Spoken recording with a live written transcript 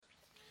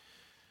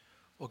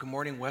Well, good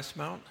morning,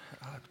 Westmount.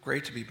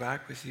 Great to be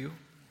back with you.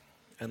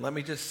 And let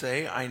me just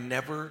say, I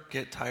never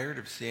get tired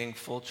of seeing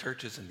full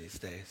churches in these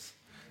days.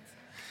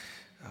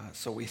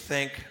 So we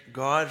thank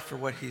God for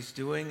what he's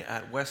doing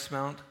at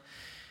Westmount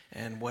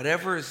and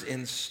whatever is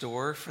in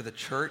store for the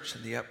church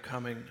in the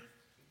upcoming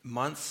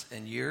months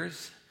and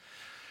years.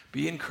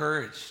 Be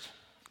encouraged.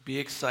 Be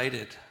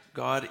excited.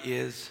 God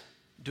is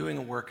doing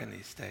a work in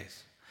these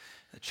days.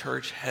 The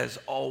church has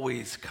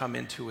always come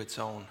into its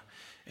own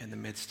in the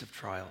midst of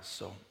trials.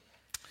 So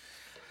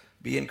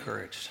be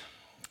encouraged.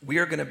 We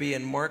are going to be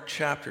in Mark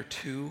chapter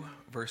 2,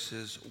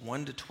 verses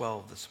 1 to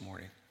 12 this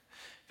morning.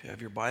 If you have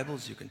your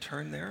Bibles, you can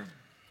turn there.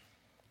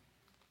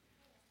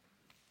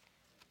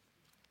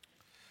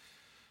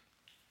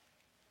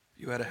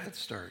 You had a head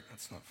start.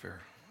 That's not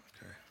fair.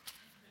 Okay.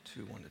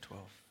 2, 1 to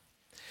 12.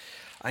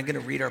 I'm going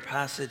to read our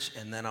passage,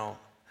 and then I'll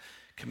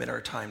commit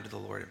our time to the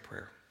Lord in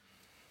prayer.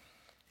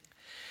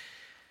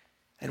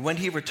 And when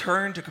he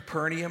returned to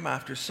Capernaum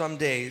after some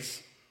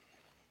days,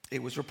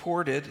 it was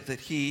reported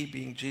that he,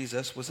 being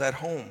Jesus, was at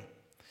home,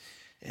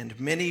 and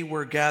many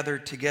were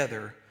gathered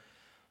together,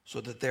 so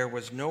that there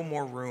was no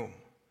more room,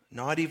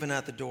 not even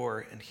at the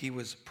door, and he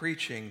was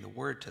preaching the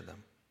word to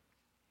them.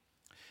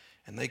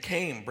 And they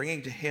came,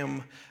 bringing to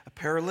him a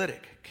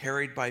paralytic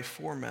carried by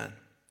 4 men.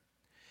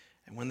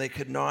 And when they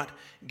could not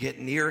get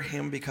near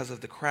him because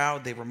of the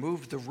crowd, they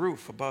removed the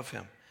roof above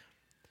him.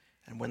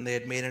 And when they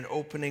had made an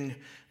opening,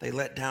 they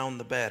let down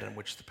the bed on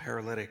which the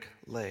paralytic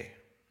lay.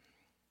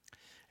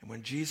 And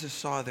when Jesus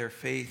saw their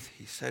faith,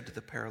 he said to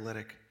the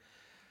paralytic,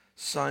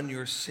 "Son,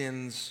 your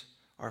sins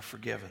are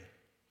forgiven."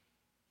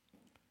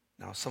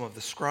 Now some of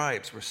the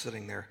scribes were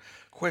sitting there,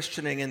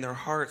 questioning in their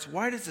hearts,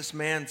 "Why does this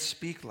man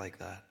speak like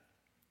that?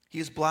 He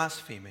is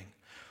blaspheming.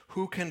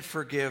 Who can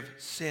forgive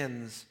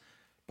sins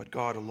but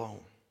God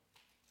alone?"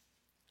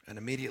 And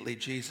immediately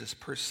Jesus,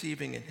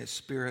 perceiving in his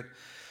spirit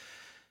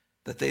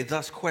that they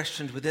thus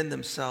questioned within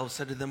themselves,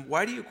 said to them,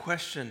 "Why do you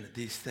question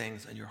these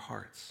things in your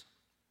hearts?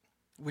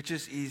 Which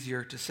is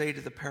easier, to say to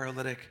the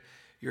paralytic,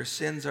 'Your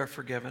sins are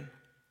forgiven,'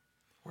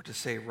 or to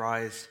say,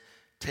 'Rise,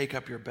 take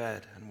up your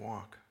bed and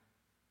walk'?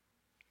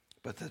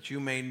 But that you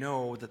may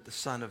know that the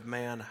Son of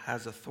Man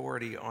has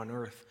authority on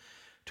earth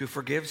to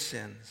forgive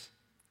sins,"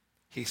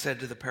 he said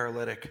to the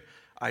paralytic,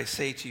 "I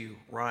say to you,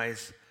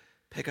 rise,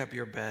 pick up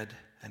your bed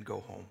and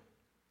go home."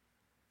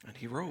 And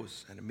he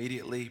rose and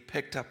immediately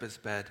picked up his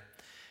bed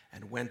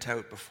and went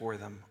out before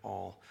them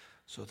all,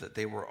 so that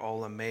they were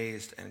all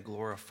amazed and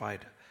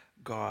glorified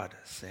God,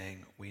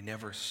 saying, "We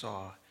never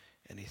saw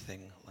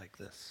anything like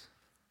this."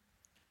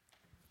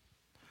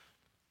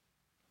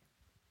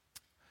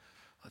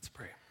 Let's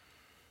pray.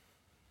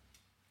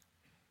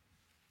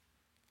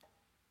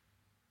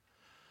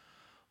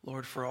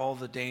 Lord, for all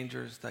the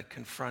dangers that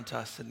confront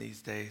us in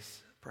these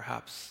days,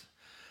 perhaps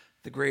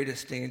the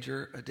greatest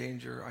danger, a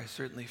danger I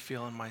certainly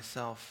feel in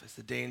myself, is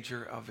the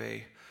danger of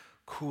a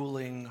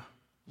cooling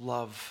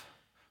love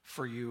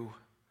for you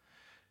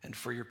and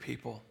for your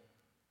people.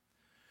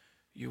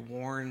 You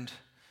warned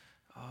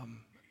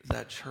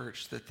that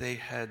church that they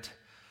had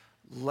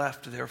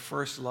left their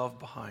first love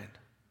behind.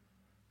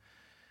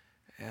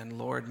 And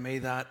Lord, may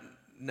that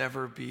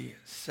never be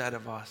said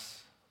of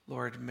us.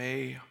 Lord,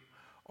 may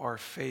our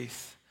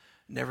faith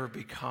never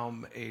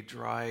become a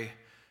dry,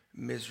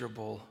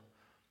 miserable,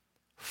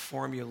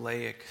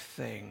 formulaic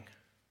thing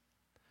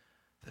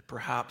that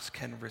perhaps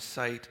can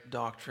recite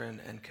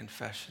doctrine and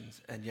confessions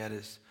and yet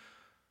is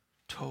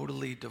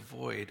totally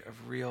devoid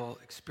of real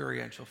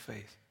experiential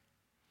faith.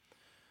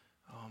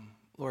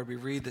 Lord, we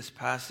read this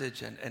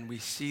passage and we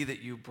see that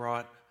you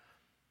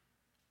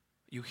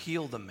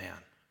healed a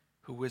man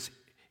who was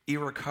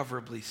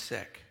irrecoverably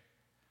sick.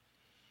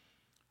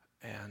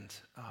 And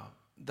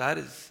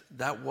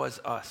that was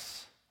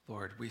us,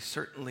 Lord. We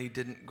certainly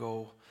didn't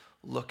go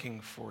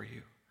looking for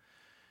you.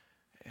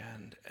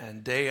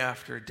 And day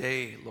after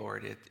day,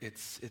 Lord, it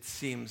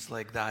seems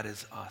like that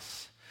is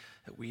us,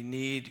 that we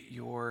need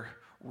your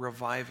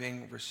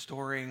reviving,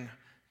 restoring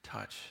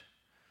touch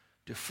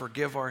to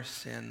forgive our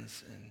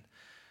sins and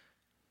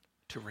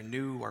to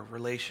renew our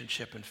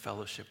relationship and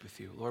fellowship with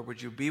you. Lord,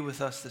 would you be with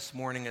us this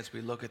morning as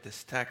we look at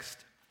this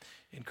text,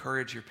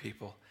 encourage your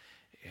people,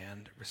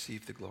 and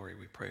receive the glory,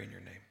 we pray in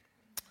your name.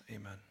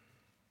 Amen.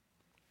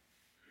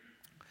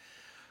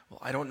 Well,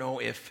 I don't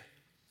know if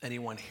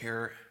anyone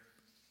here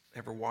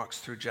ever walks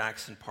through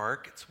Jackson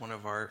Park. It's one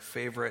of our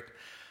favorite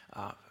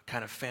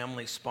kind of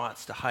family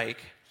spots to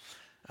hike.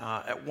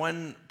 At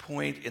one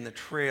point in the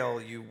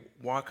trail, you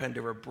walk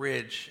under a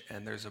bridge,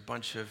 and there's a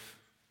bunch of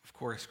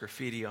course,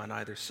 graffiti on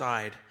either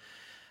side.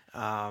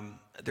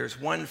 There's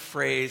one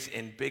phrase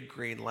in big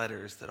green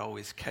letters that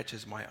always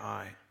catches my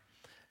eye.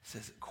 It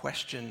says,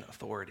 "Question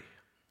authority."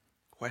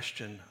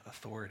 Question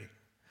authority.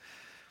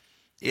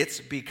 It's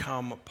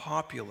become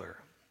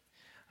popular,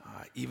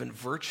 even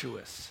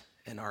virtuous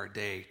in our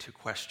day, to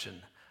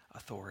question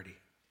authority.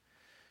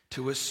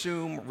 To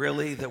assume,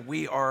 really, that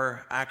we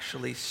are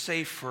actually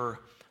safer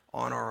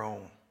on our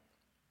own,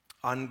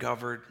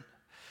 ungoverned,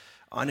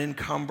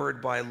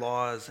 unencumbered by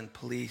laws and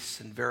police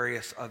and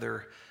various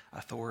other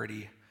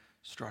authority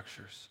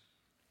structures.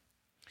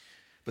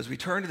 But as we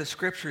turn to the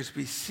scriptures,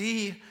 we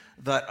see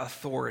that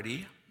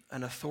authority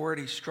and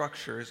authority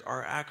structures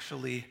are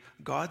actually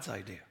God's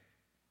idea.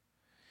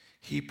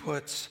 He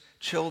puts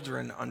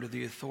children under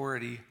the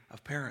authority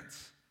of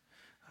parents,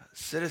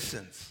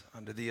 citizens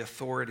under the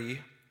authority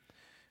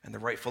and the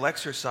rightful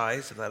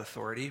exercise of that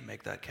authority,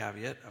 make that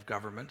caveat, of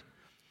government,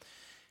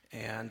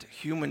 and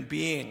human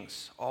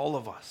beings, all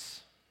of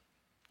us,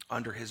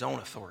 under his own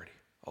authority,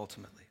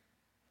 ultimately,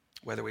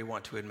 whether we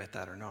want to admit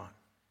that or not.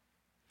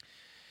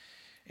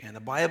 And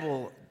the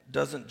Bible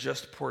doesn't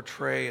just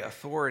portray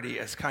authority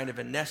as kind of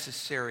a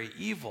necessary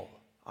evil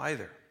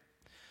either.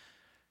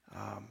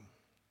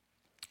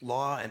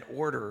 Law and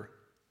order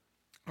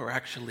are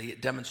actually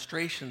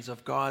demonstrations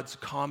of God's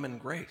common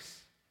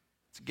grace.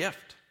 It's a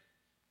gift.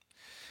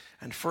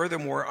 And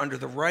furthermore, under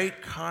the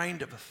right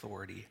kind of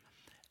authority,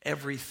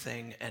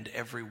 everything and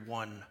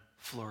everyone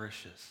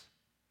flourishes.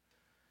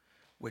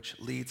 Which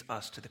leads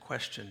us to the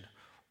question,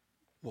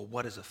 well,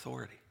 what is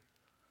authority?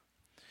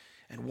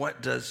 And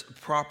what does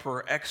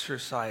proper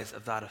exercise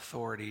of that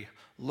authority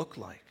look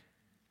like?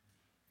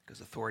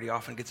 Because authority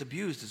often gets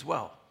abused as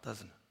well,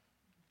 doesn't it?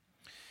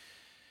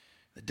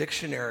 The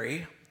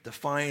dictionary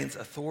defines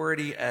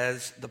authority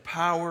as the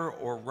power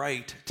or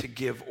right to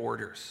give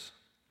orders,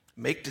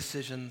 make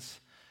decisions,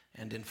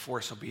 and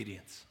enforce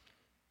obedience.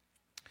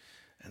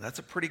 And that's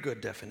a pretty good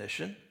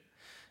definition.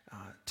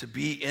 To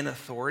be in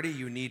authority,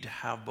 you need to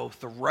have both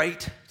the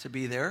right to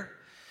be there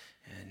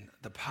and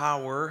the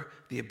power,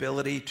 the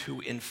ability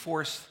to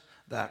enforce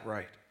that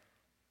right.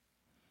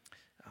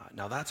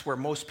 Now, that's where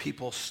most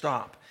people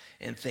stop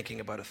in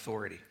thinking about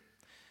authority.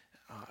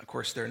 Of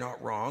course, they're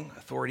not wrong.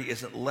 Authority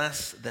isn't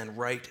less than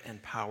right and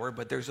power,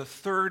 but there's a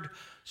third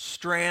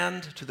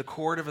strand to the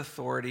cord of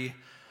authority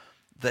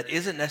that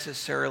isn't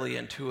necessarily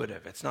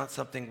intuitive. It's not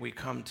something we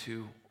come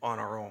to on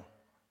our own.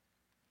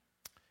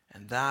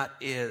 And that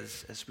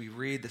is, as we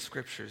read the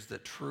scriptures,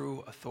 that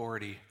true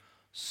authority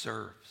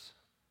serves.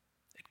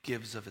 It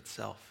gives of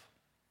itself.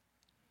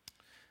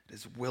 It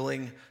is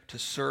willing to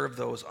serve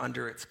those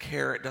under its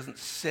care. It doesn't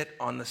sit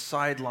on the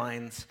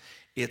sidelines.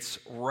 It's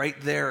right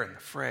there in the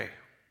fray.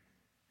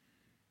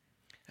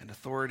 And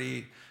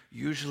authority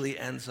usually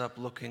ends up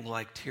looking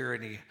like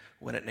tyranny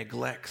when it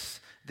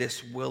neglects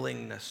this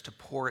willingness to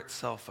pour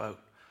itself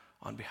out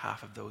on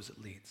behalf of those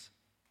it leads.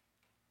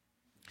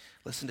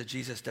 Listen to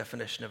Jesus'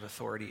 definition of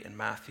authority in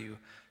Matthew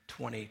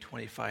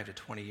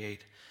 20:25-28.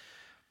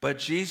 But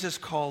Jesus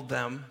called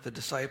them, the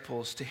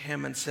disciples, to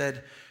him and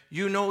said,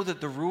 "You know that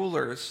the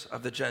rulers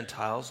of the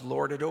Gentiles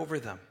lord it over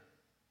them,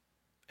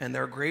 and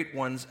their great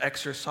ones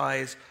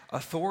exercise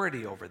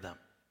authority over them.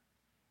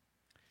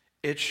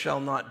 It shall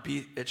not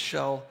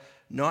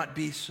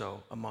be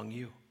so among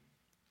you.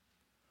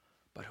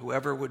 But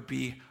whoever would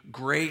be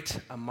great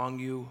among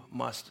you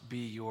must be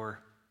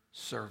your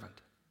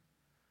servant.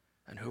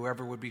 And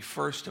whoever would be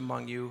first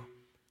among you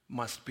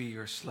must be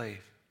your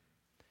slave."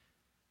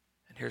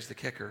 And here's the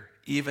kicker.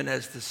 Even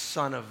as the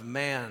Son of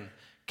Man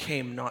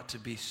came not to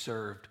be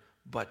served,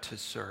 but to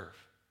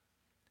serve,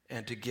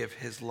 and to give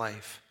his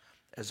life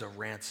as a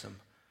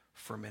ransom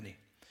for many.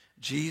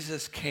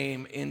 Jesus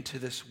came into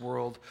this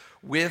world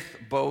with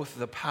both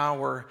the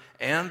power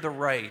and the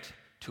right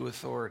to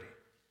authority.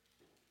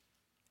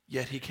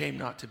 Yet he came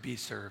not to be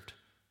served,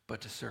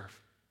 but to serve.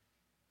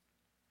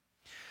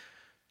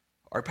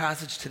 Our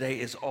passage today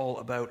is all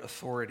about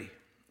authority.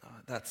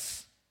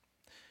 That's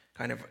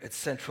kind of its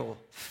central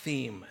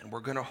theme, and we're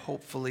going to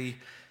hopefully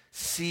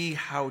see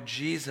how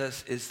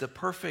Jesus is the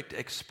perfect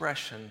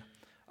expression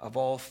of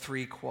all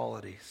three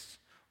qualities: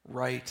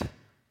 right,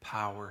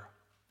 power,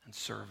 and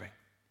serving.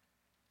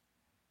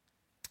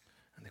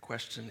 And the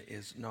question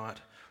is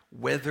not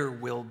whether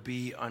we'll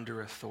be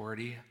under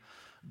authority,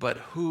 but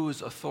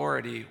whose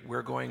authority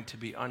we're going to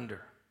be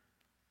under.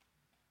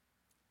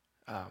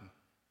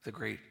 The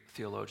great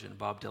theologian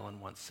Bob Dylan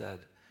once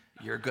said,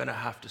 "You're going to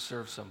have to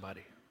serve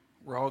somebody."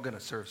 We're all going to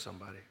serve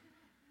somebody.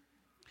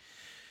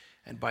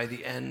 And by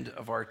the end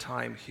of our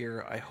time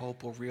here, I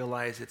hope we'll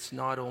realize it's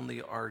not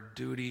only our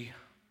duty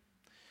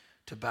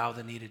to bow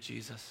the knee to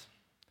Jesus,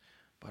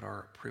 but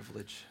our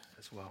privilege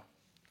as well.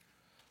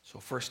 So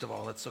first of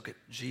all, let's look at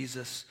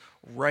Jesus'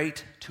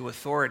 right to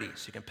authority.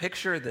 So you can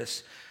picture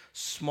this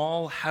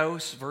small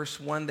house, verse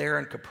 1 there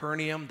in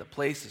Capernaum. The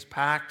place is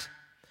packed.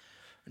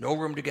 No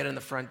room to get in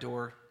the front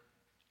door.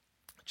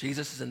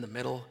 Jesus is in the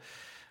middle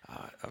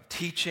of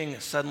teaching.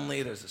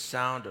 Suddenly there's a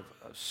sound of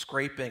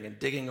scraping and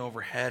digging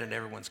overhead, and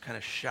everyone's kind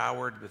of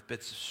showered with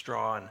bits of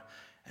straw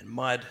and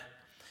mud.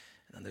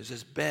 And then there's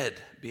this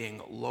bed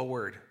being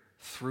lowered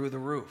through the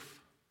roof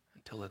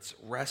until it's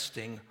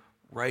resting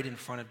right in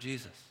front of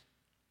Jesus.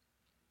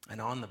 And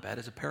on the bed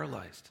is a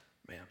paralyzed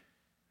man.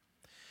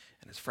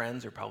 And his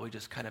friends are probably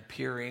just kind of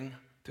peering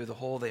through the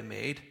hole they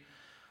made,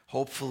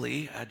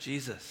 hopefully at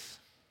Jesus.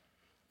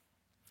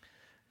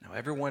 Now,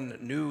 everyone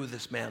knew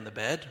this man on the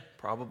bed,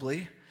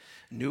 probably,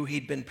 knew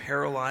he'd been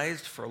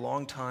paralyzed for a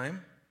long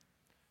time,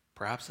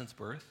 perhaps since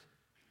birth.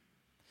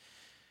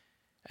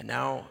 And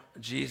now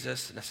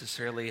Jesus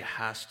necessarily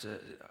had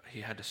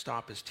to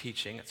stop his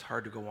teaching. It's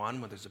hard to go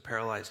on when there's a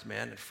paralyzed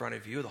man in front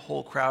of you. The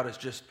whole crowd is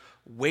just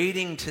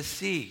waiting to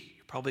see.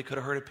 You probably could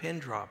have heard a pin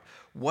drop.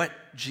 What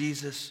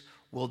Jesus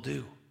will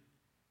do.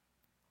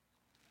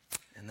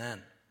 And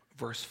then,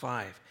 verse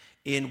 5,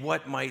 in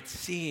what might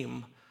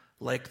seem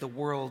like the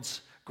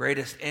world's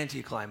greatest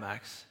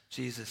anticlimax,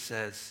 Jesus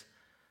says,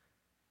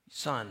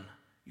 "Son,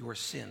 your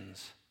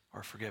sins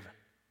are forgiven."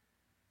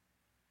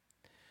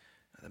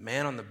 Now, the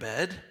man on the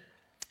bed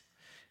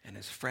and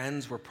his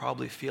friends were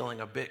probably feeling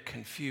a bit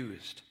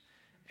confused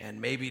and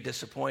maybe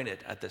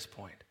disappointed at this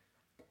point.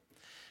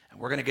 And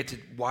we're going to get to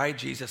why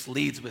Jesus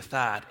leads with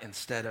that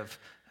instead of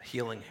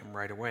healing him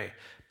right away.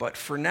 But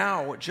for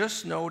now,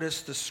 just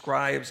notice the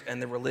scribes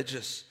and the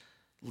religious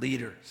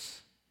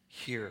leaders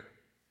here.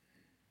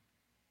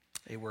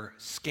 They were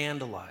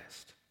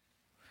scandalized.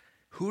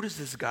 Who does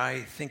this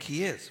guy think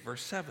he is?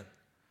 Verse 7.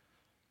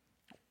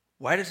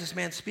 Why does this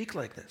man speak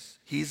like this?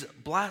 He's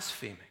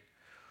blaspheming.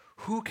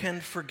 Who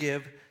can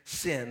forgive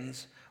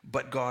sins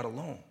but God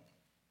alone?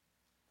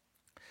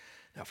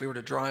 Now, if we were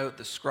to draw out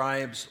the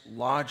scribes'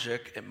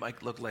 logic, it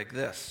might look like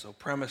this. So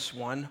premise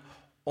 1,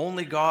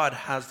 only God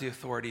has the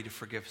authority to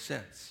forgive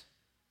sins.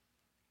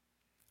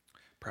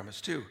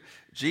 Premise 2,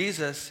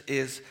 Jesus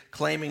is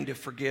claiming to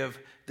forgive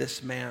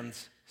this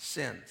man's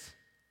sins.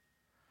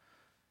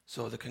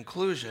 So the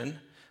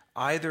conclusion,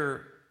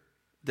 either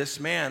this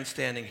man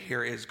standing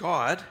here is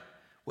God,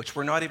 which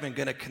we're not even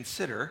going to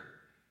consider,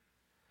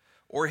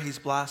 or he's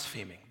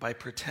blaspheming by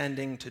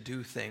pretending to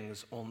do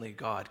things only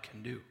God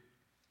can do.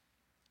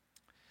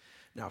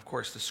 Now, of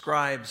course, the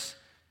scribes'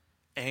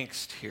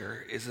 angst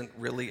here isn't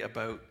really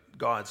about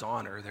God's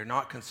honor. They're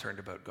not concerned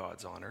about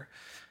God's honor.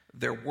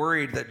 They're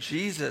worried that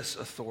Jesus'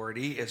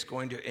 authority is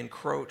going to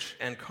encroach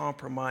and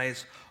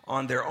compromise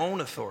on their own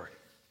authority.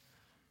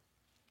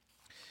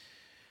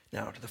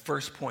 Now, to the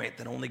first point,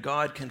 that only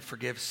God can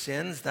forgive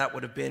sins, that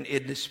would have been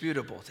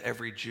indisputable to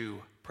every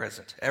Jew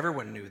present.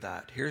 Everyone knew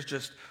that. Here's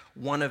just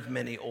one of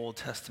many Old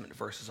Testament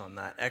verses on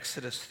that.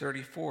 Exodus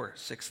 34,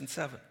 6 and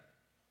 7.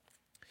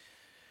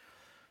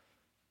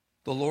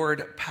 The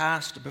Lord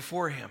passed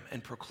before him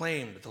and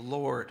proclaimed, the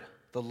Lord,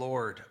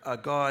 a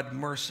God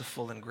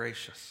merciful and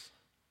gracious,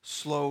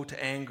 slow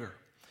to anger,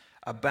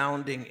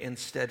 abounding in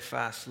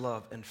steadfast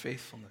love and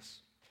faithfulness,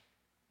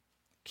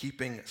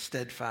 keeping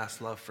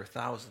steadfast love for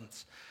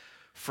thousands,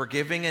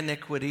 forgiving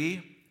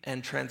iniquity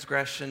and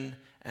transgression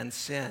and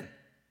sin,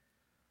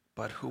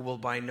 but who will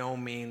by no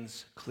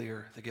means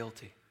clear the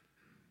guilty.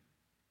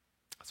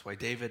 That's why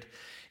David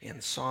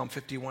in Psalm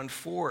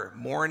 51:4,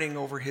 mourning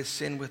over his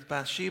sin with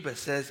Bathsheba,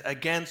 says,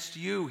 against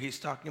you, he's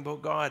talking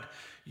about God,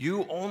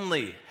 you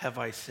only have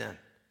I sinned.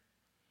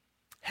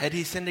 Had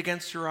he sinned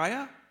against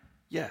Uriah?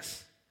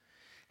 Yes.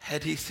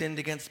 Had he sinned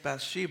against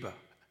Bathsheba?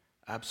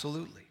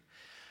 Absolutely.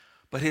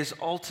 But his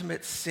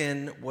ultimate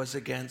sin was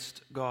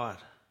against God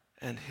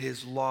and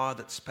his law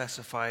that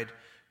specified,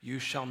 you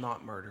shall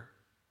not murder,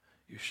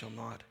 you shall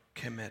not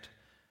commit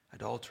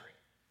adultery.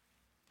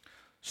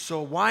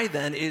 So why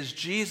then is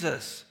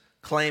Jesus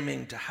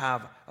claiming to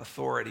have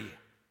authority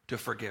to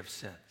forgive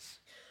sins?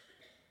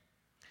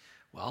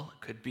 Well,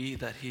 it could be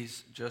that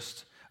he's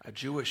just a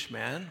Jewish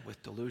man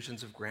with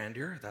delusions of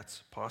grandeur.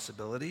 That's a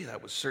possibility.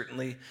 That was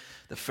certainly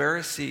the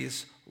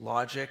Pharisees'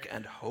 logic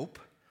and hope.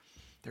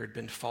 There had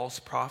been false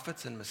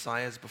prophets and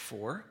messiahs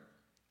before.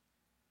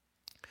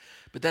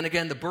 But then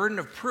again, the burden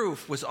of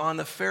proof was on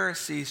the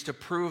Pharisees to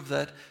prove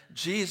that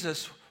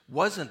Jesus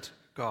wasn't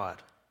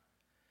God.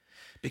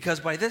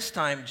 Because by this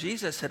time,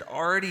 Jesus had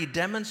already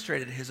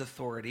demonstrated his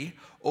authority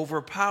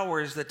over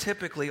powers that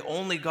typically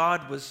only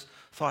God was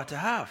thought to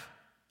have.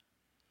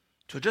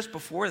 So just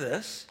before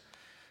this,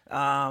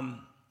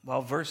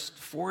 verse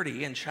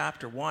 40 in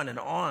chapter 1 and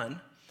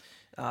on,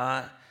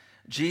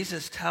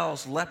 Jesus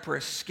tells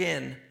leprous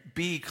skin,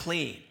 be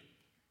clean,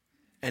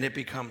 and it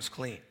becomes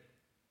clean.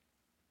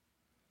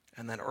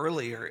 And then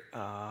earlier,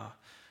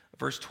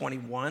 verse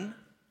 21,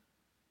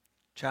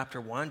 chapter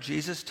 1,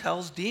 Jesus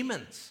tells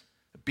demons,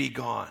 be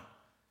gone,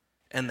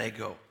 and they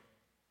go.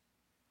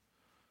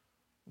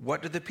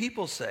 What do the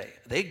people say?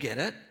 They get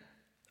it.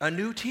 A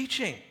new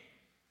teaching,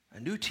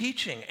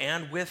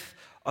 and with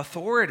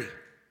authority.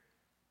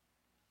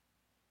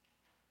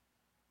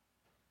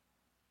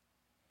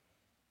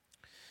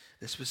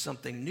 This was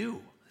something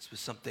new. This was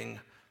something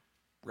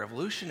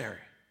revolutionary.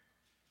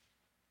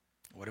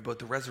 What about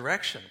the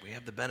resurrection? We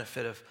have the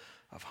benefit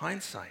of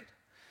hindsight.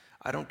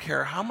 I don't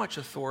care how much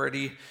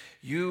authority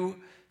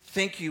you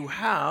think you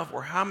have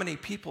or how many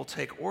people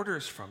take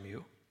orders from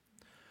you.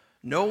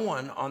 No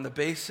one on the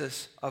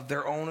basis of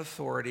their own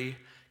authority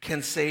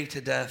can say to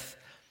death,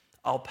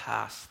 I'll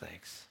pass,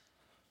 thanks.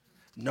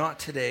 Not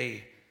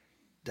today,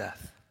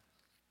 death.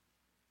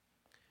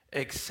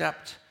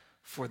 Except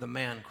for the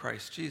man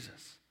Christ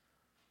Jesus,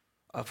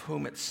 of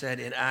whom it said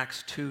in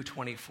Acts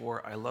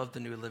 2:24, I love the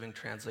New Living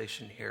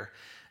Translation here,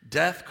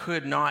 death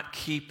could not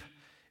keep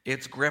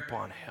its grip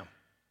on him.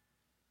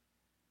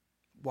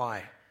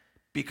 Why?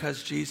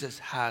 Because Jesus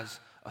has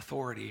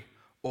authority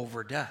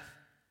over death.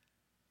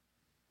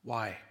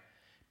 Why?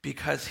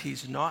 Because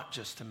he's not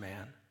just a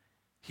man,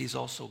 he's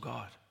also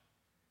God.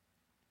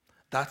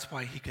 That's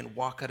why he can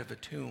walk out of a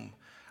tomb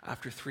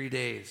after 3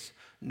 days.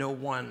 No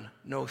one,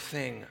 no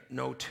thing,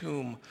 no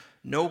tomb,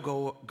 no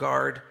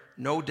guard,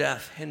 no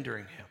death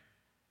hindering him.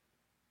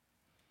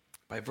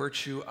 By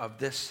virtue of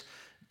this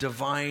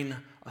divine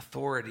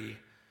authority,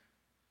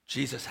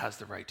 Jesus has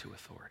the right to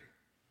authority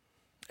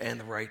and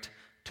the right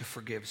to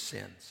forgive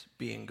sins,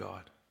 being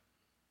God.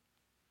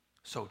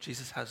 So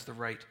Jesus has the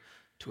right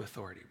to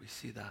authority. We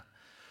see that.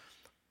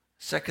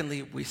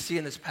 Secondly, we see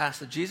in this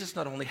passage, Jesus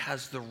not only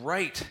has the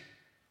right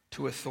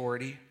to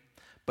authority,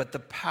 but the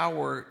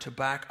power to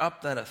back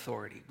up that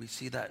authority. We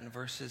see that in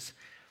verses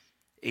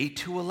 8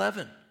 to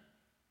 11.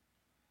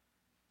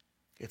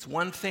 It's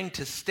one thing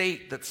to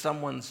state that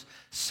someone's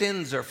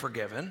sins are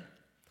forgiven.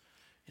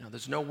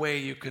 There's no way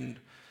you can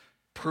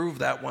prove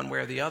that one way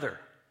or the other.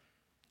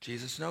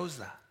 Jesus knows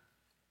that.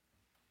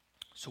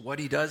 So what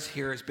he does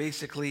here is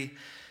basically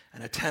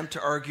an attempt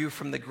to argue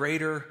from the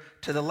greater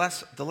to the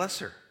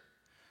lesser.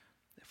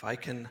 If I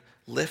can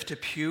lift a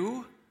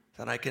pew,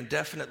 then I can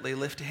definitely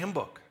lift a hymn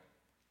book,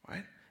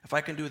 right? If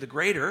I can do the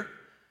greater,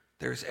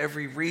 there's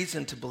every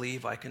reason to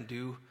believe I can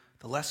do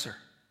the lesser.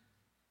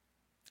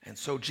 And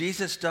so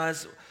Jesus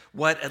does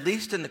what, at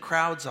least in the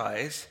crowd's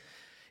eyes,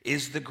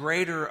 is the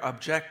greater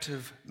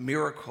objective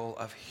miracle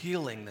of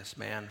healing this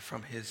man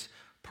from his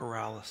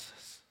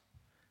paralysis.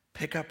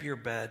 Pick up your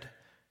bed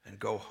and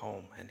go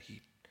home. And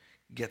he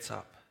gets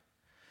up,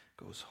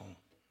 goes home.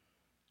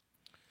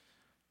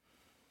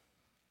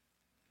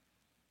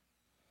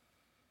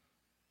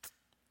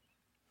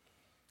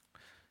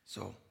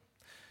 So,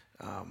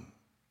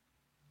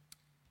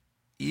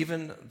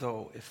 even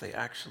though if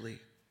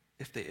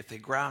they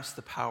grasp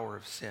the power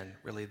of sin,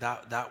 really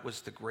that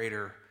was the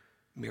greater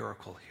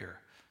miracle here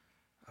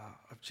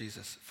of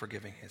Jesus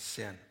forgiving his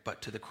sin.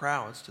 But to the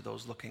crowds, to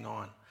those looking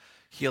on,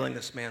 healing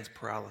this man's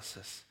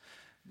paralysis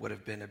would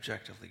have been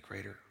objectively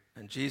greater.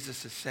 And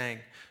Jesus is saying,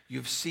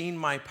 you've seen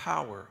my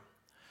power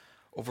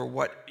over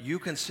what you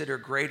consider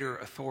greater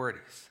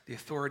authorities, the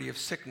authority of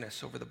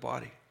sickness over the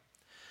body.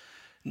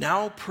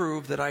 Now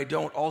prove that I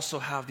don't also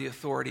have the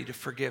authority to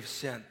forgive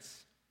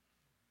sins.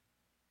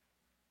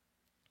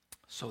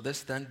 So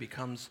this then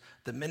becomes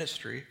the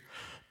ministry,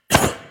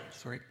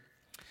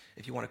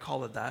 if you want to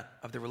call it that,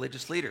 of the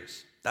religious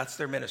leaders. That's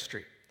their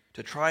ministry,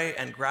 to try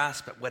and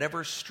grasp at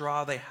whatever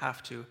straw they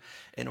have to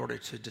in order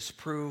to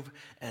disprove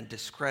and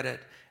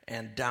discredit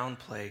and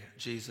downplay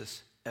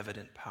Jesus'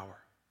 evident power.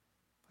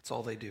 That's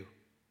all they do.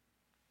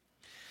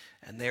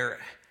 And there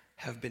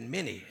have been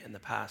many in the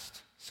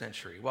past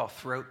century,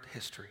 throughout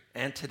history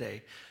and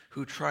today,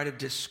 who try to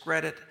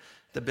discredit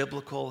the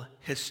biblical,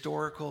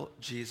 historical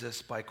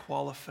Jesus by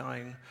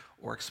qualifying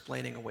or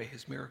explaining away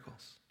his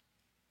miracles,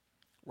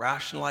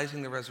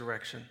 rationalizing the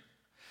resurrection,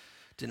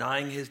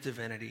 denying his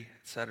divinity,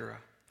 etc.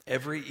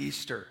 Every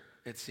Easter,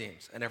 it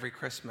seems, and every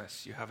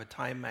Christmas, you have a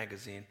Time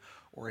magazine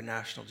or a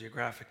National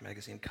Geographic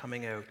magazine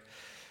coming out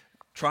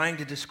trying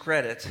to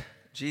discredit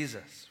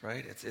Jesus,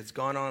 right? It's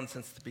gone on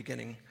since the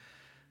beginning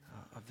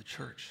of the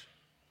church.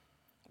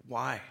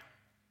 Why?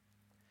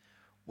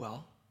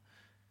 Well,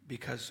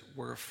 because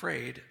we're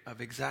afraid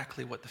of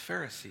exactly what the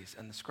Pharisees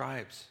and the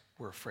scribes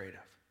were afraid of.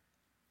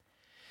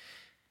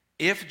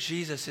 If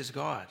Jesus is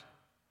God,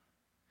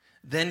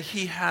 then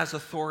he has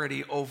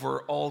authority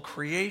over all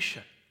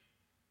creation,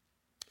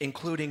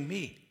 including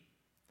me.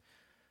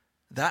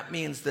 That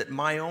means that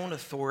my own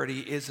authority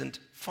isn't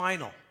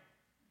final.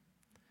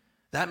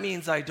 That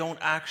means I don't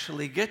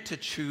actually get to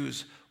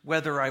choose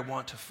whether I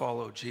want to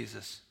follow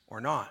Jesus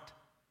or not.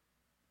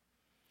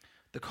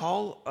 The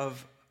call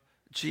of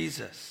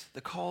Jesus,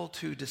 the call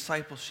to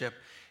discipleship,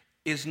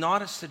 is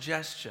not a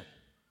suggestion.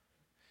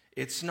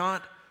 It's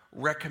not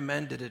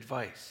recommended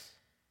advice.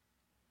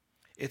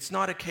 It's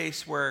not a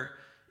case where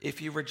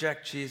if you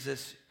reject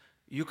Jesus,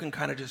 you can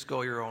kind of just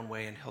go your own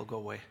way and he'll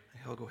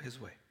go his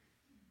way.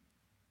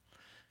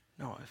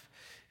 No,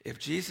 if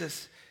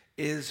Jesus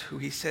is who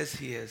he says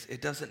he is,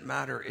 it doesn't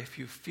matter if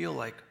you feel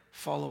like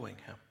following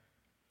him.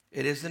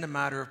 It isn't a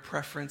matter of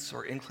preference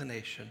or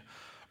inclination.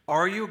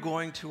 Are you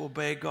going to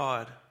obey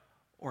God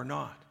or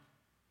not?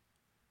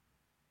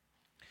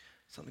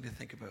 Something to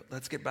think about.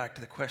 Let's get back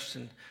to the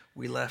question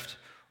we left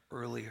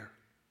earlier.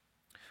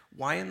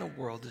 Why in the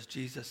world does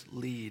Jesus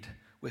lead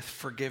with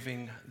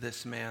forgiving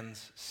this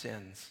man's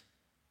sins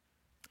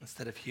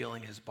instead of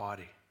healing his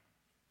body?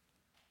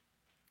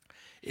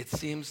 It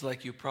seems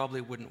like you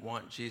probably wouldn't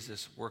want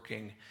Jesus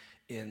working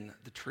in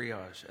the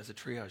triage, as a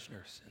triage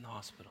nurse in the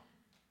hospital.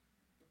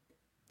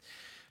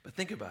 But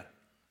think about it.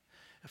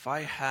 If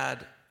I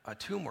had a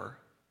tumor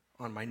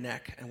on my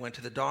neck and went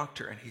to the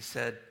doctor and he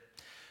said,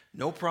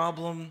 no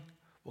problem,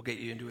 we'll get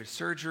you into a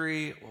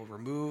surgery, we'll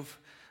remove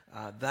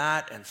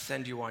that and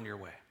send you on your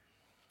way.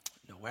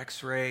 No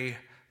x-ray,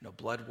 no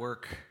blood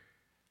work.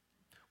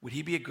 Would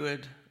he be a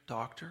good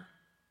doctor?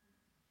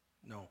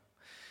 No.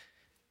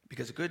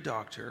 Because a good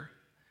doctor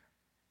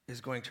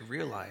is going to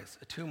realize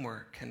a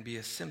tumor can be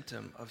a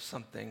symptom of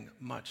something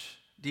much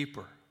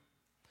deeper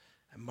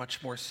and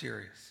much more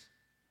serious.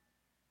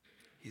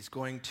 He's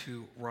going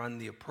to run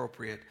the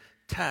appropriate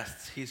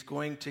tests. He's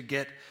going to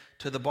get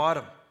to the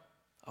bottom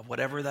of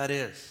whatever that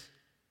is.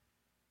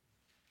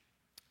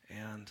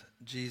 And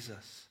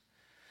Jesus,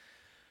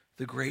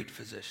 the great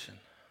physician,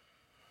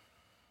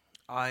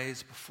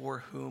 eyes before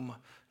whom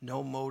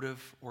no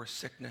motive or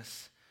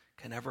sickness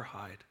can ever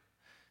hide,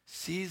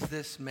 sees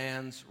this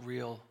man's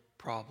real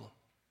problem,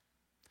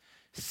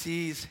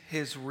 sees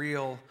his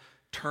real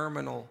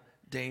terminal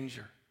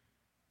danger.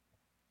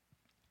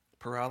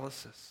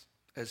 Paralysis,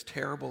 as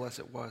terrible as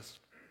it was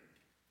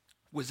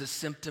a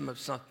symptom of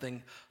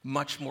something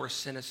much more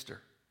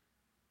sinister.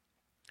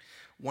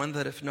 One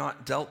that, if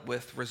not dealt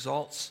with,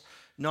 results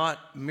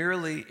not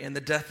merely in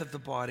the death of the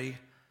body,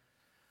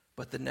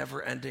 but the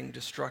never-ending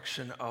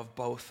destruction of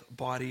both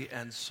body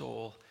and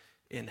soul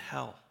in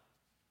hell.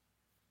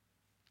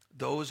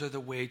 Those are the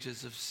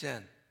wages of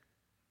sin.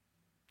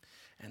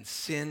 And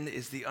sin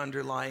is the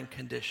underlying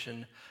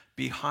condition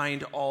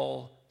behind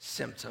all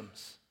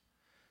symptoms: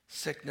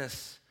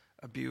 sickness,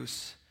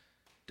 abuse,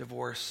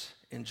 divorce,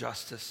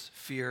 injustice,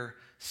 fear,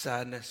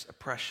 sadness,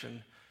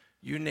 oppression,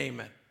 you name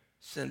it,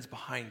 sin's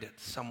behind it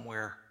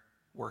somewhere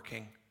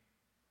working.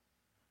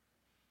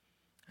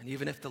 And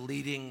even if the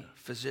leading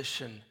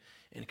physician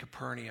in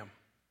Capernaum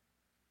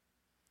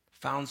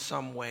found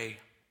some way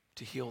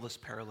to heal this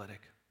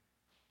paralytic,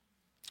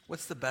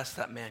 what's the best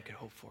that man could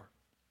hope for?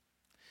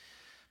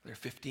 There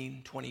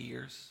 15, 20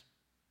 years,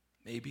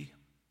 maybe,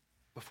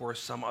 before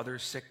some other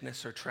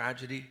sickness or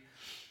tragedy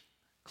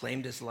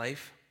claimed his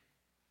life.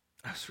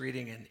 I was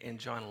reading in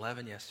John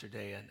 11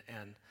 yesterday,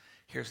 and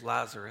here's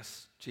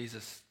Lazarus,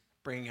 Jesus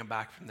bringing him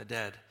back from the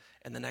dead.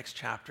 In the next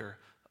chapter,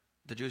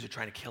 the Jews are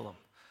trying to kill him.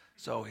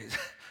 So he's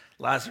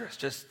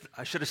Lazarus,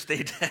 I should have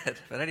stayed dead.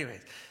 But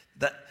anyways,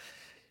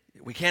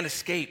 we can't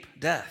escape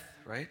death,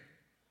 right?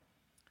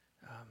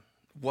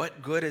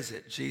 What good is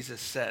it, Jesus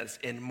says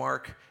in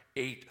Mark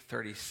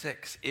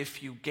 8:36,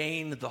 if you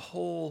gain the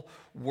whole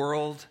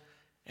world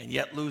and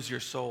yet lose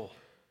your soul?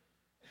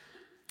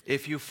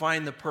 If you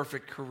find the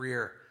perfect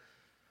career,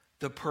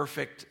 the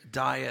perfect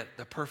diet,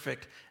 the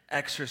perfect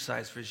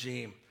exercise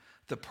regime,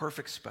 the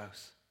perfect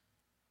spouse,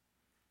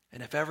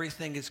 and if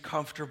everything is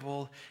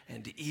comfortable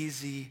and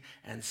easy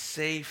and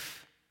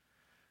safe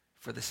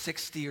for the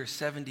 60 or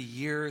 70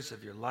 years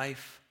of your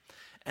life,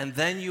 and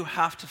then you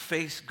have to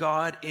face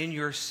God in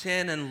your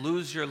sin and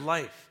lose your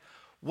life,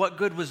 what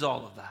good was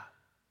all of that?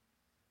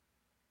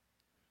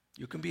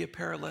 You can be a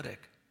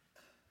paralytic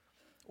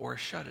or a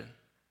shut-in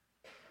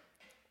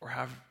or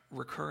have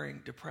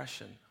recurring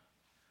depression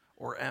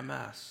or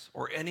MS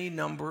or any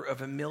number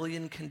of a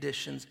million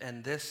conditions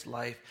in this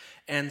life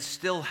and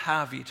still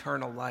have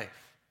eternal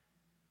life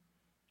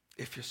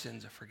if your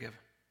sins are forgiven.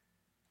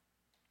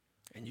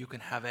 And you can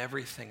have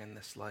everything in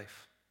this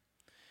life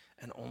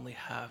and only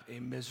have a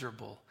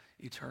miserable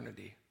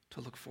eternity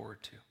to look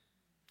forward to.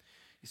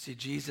 You see,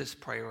 Jesus'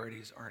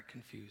 priorities aren't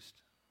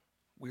confused.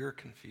 We're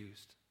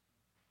confused.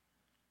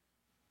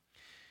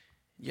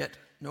 Yet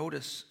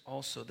notice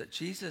also that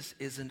Jesus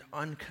isn't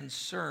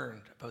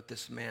unconcerned about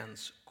this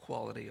man's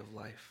quality of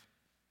life.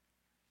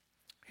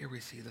 Here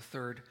we see the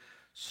third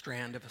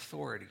strand of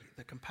authority,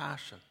 the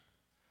compassion,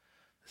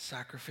 the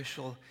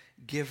sacrificial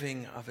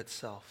giving of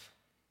itself.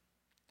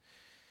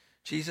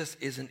 Jesus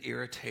isn't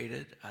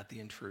irritated at the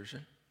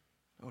intrusion.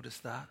 Notice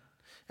that.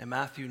 In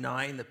Matthew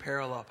 9, the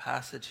parallel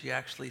passage, he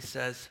actually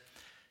says,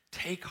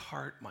 "Take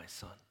heart, my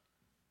son.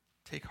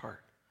 Take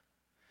heart.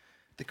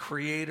 The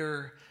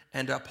creator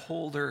and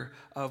upholder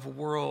of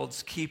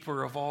worlds,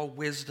 keeper of all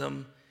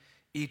wisdom,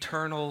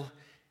 eternal,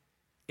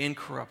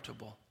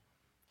 incorruptible,"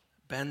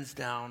 bends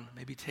down,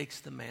 maybe takes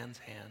the man's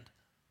hand,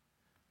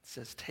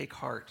 says, "Take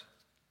heart."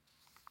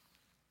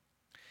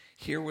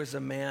 Here was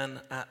a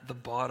man at the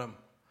bottom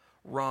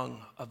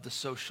rung of the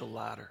social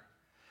ladder,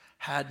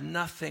 had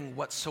nothing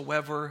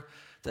whatsoever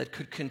that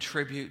could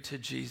contribute to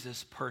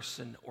Jesus'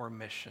 person or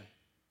mission.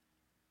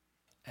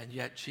 And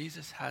yet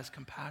Jesus has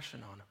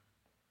compassion on him.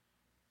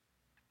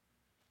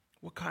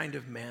 What kind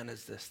of man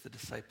is this, the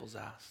disciples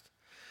asked,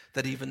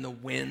 that even the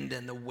wind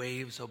and the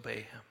waves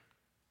obey him?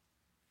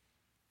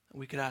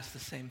 We could ask the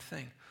same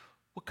thing.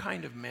 What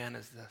kind of man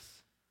is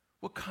this?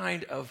 What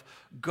kind of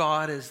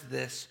God is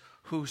this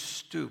who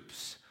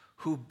stoops,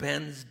 who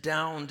bends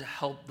down to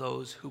help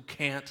those who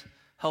can't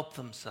help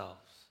themselves?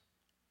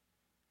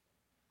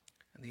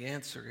 And the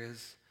answer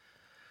is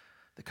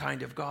the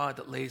kind of God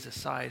that lays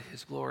aside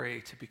his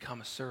glory to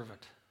become a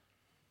servant,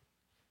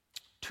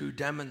 to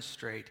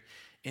demonstrate,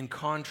 in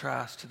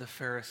contrast to the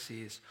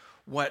Pharisees,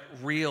 what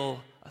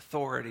real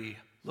authority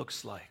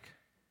looks like.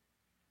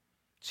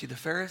 See, the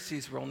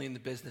Pharisees were only in the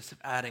business of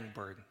adding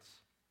burdens.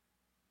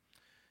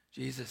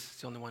 Jesus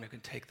is the only one who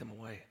can take them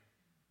away.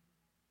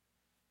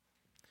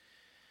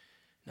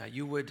 Now,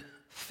 you would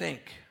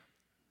think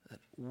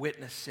that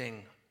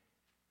witnessing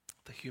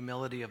the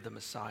humility of the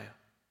Messiah,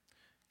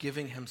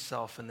 giving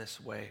himself in this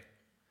way,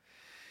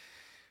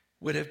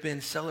 would have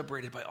been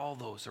celebrated by all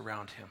those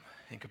around him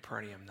in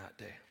Capernaum that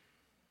day.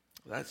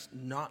 That's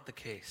not the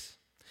case.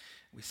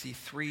 We see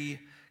three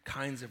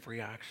kinds of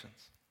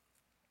reactions.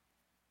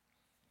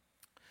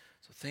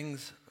 So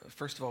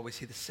First of all, we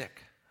see the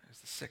sick. There's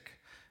the sick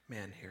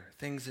man here.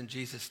 Things in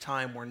Jesus'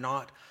 time were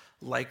not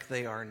like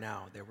they are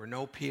now. There were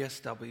no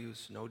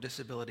PSWs, no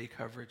disability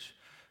coverage,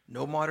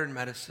 no modern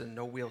medicine,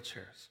 no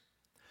wheelchairs.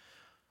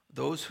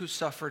 Those who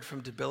suffered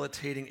from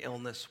debilitating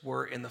illness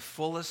were, in the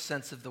fullest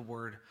sense of the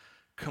word,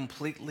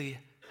 completely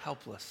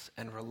helpless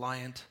and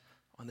reliant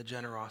on the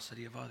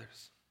generosity of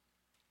others.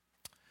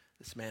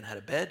 This man had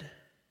a bed.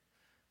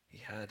 He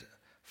had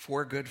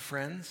 4 good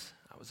friends.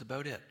 That was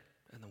about it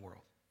in the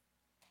world.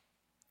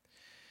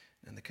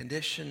 And the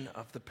condition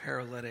of the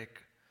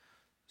paralytic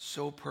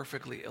so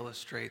perfectly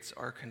illustrates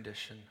our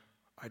condition.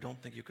 I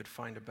don't think you could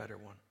find a better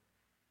one.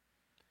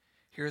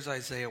 Here's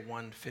Isaiah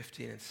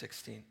 1:15 and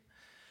 16,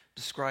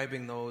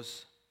 describing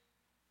those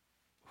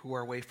who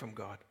are away from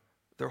God.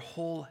 Their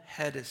whole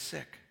head is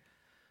sick,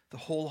 the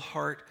whole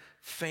heart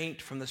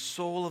faint, from the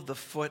sole of the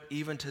foot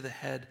even to the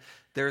head.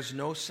 There is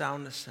no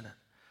soundness in it,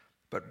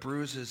 but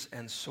bruises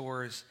and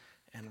sores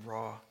and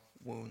raw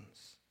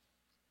wounds.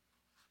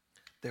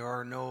 There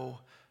are no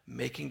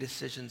making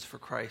decisions for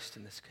Christ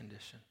in this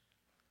condition.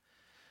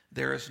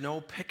 There is no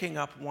picking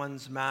up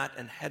one's mat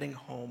and heading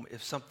home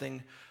if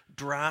something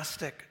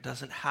drastic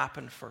doesn't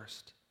happen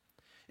first,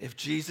 if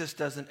Jesus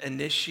doesn't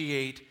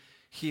initiate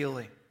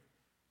healing.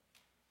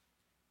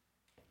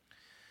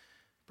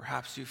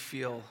 Perhaps you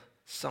feel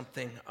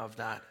something of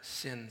that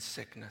sin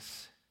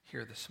sickness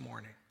here this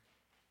morning.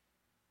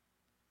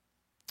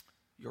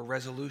 Your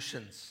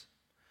resolutions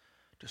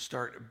to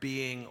start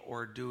being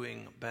or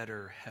doing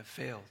better have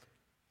failed.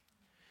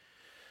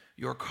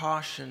 Your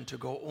caution to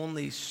go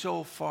only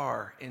so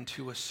far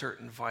into a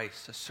certain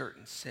vice, a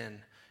certain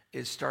sin,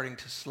 is starting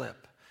to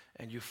slip,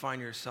 and you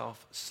find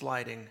yourself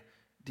sliding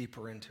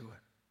deeper into it.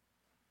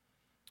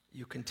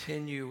 You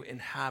continue in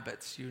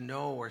habits you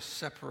know are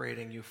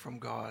separating you from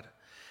God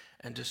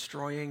and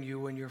destroying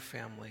you and your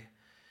family,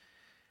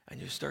 and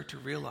you start to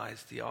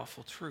realize the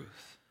awful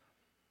truth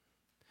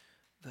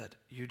that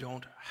you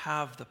don't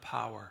have the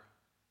power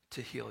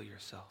to heal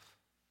yourself,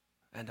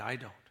 and I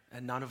don't,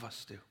 and none of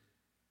us do.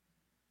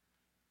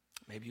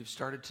 Maybe you've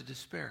started to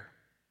despair.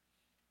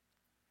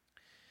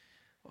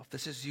 Well, if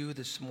this is you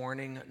this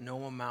morning,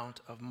 no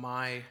amount of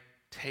my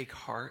take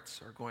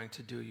hearts are going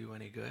to do you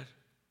any good.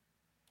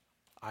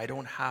 I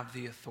don't have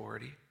the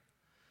authority,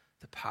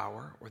 the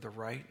power, or the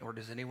right, nor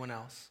does anyone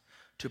else,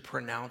 to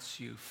pronounce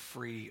you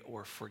free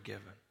or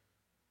forgiven.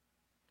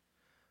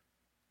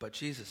 But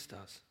Jesus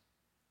does.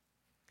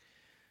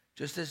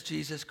 Just as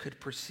Jesus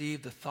could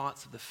perceive the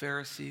thoughts of the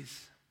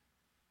Pharisees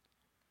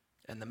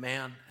and the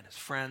man and his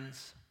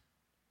friends,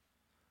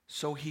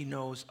 so he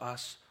knows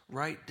us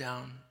right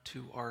down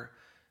to our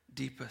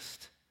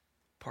deepest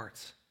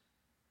parts.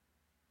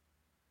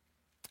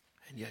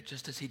 And yet,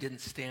 just as he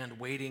didn't stand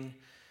waiting,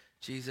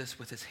 Jesus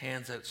with his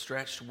hands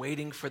outstretched,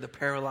 waiting for the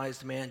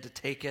paralyzed man to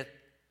take it,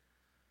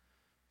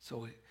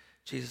 so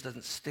Jesus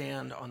doesn't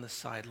stand on the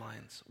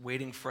sidelines,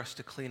 waiting for us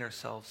to clean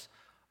ourselves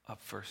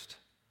up first.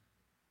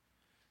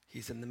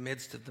 He's in the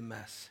midst of the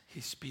mess. He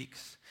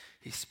speaks.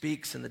 He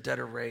speaks and the dead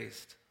are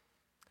raised.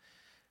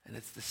 And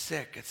it's the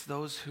sick, it's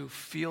those who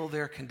feel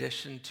their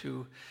condition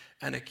to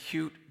an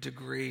acute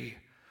degree,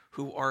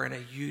 who are in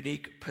a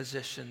unique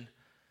position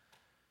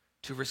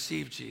to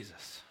receive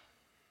Jesus.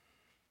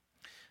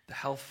 The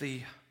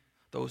healthy,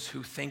 those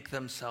who think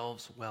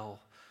themselves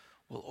well,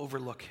 will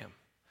overlook him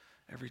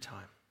every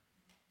time.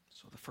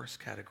 So the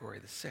first category,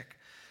 the sick.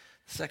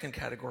 The second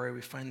category,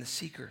 we find the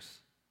seekers,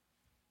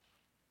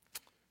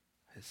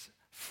 his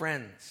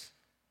friends.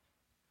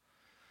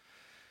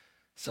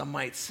 Some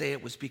might say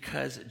it was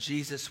because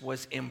Jesus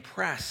was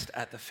impressed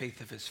at the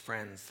faith of his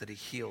friends that he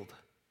healed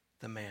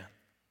the man.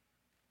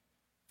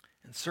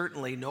 And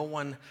certainly no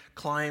one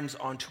climbs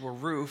onto a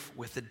roof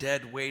with the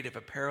dead weight of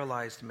a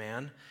paralyzed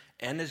man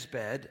and his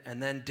bed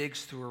and then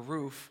digs through a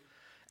roof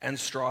and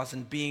straws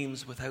and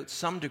beams without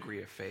some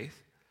degree of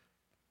faith.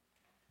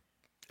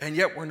 And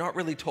yet we're not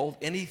really told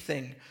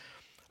anything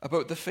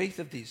about the faith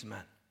of these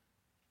men,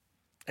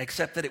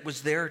 except that it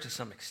was there to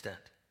some extent.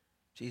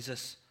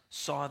 Jesus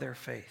saw their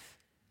faith.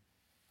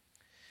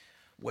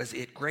 Was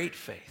it great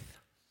faith?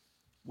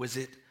 Was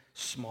it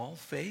small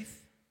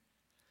faith?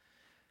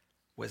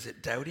 Was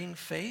it doubting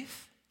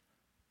faith?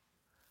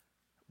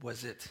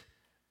 Was it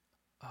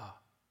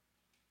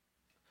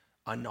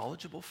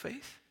unknowledgeable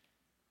faith?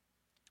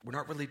 We're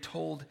not really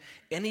told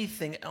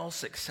anything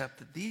else except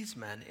that these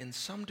men, in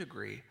some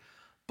degree,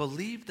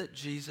 believed that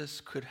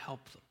Jesus could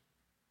help them.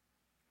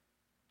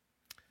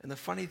 And the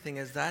funny thing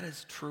is, that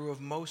is true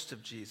of most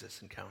of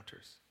Jesus'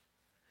 encounters.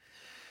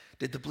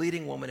 Did the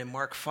bleeding woman in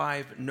Mark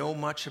 5 know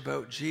much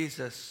about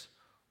Jesus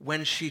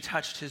when she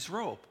touched his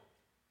robe,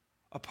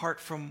 apart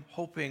from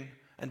hoping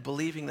and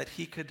believing that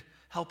he could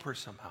help her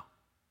somehow?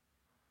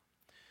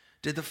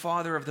 Did the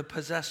father of the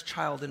possessed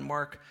child in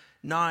Mark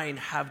 9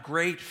 have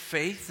great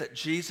faith that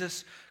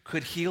Jesus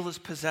could heal his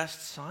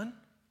possessed son?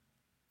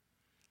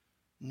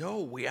 No,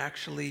 we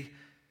actually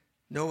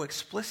know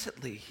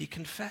explicitly he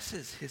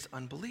confesses his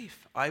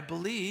unbelief. I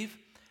believe,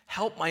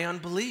 help my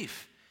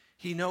unbelief.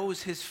 He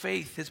knows his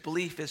faith, his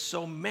belief is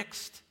so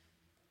mixed.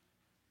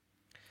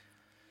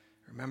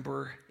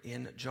 Remember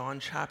in John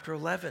chapter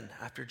 11,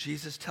 after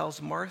Jesus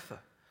tells Martha,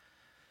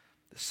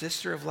 the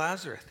sister of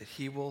Lazarus, that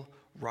he will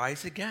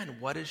rise again.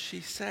 What does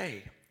she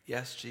say?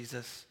 Yes,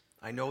 Jesus,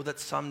 I know that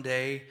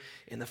someday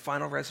in the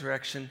final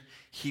resurrection,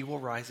 he will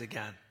rise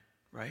again,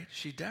 right?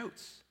 She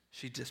doubts.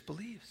 She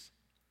disbelieves.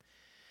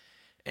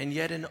 And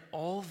yet in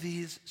all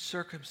these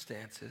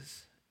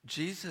circumstances,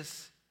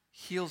 Jesus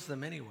heals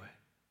them anyway.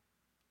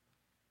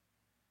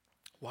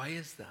 Why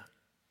is that?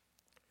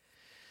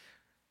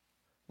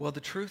 Well, the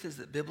truth is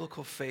that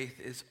biblical faith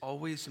is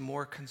always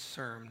more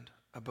concerned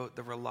about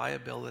the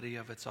reliability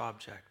of its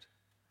object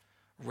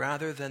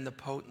rather than the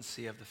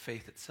potency of the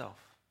faith itself.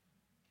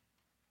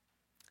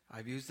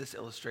 I've used this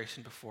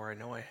illustration before. I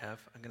know I have.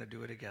 I'm going to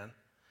do it again.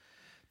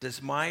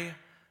 Does my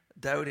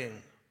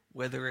doubting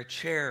whether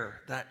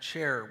that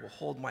chair will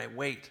hold my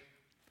weight,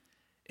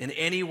 in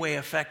any way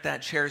affect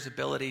that chair's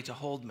ability to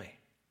hold me?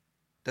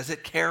 Does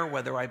it care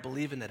whether I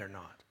believe in it or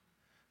not?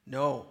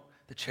 No,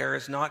 the chair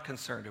is not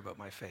concerned about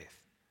my faith.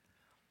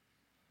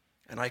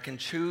 And I can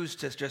choose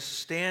to just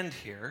stand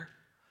here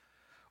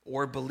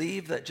or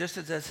believe that just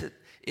as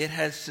it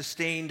has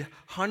sustained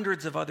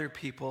hundreds of other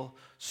people,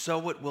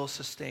 so it will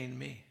sustain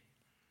me.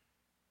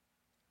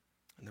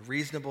 And the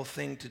reasonable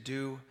thing to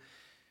do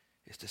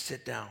is to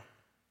sit down.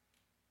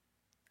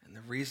 And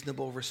the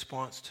reasonable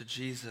response to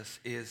Jesus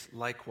is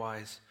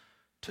likewise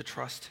to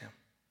trust him.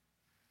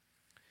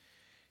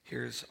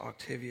 Here's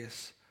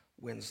Octavius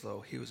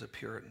Winslow. He was a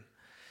Puritan.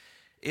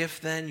 If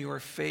then your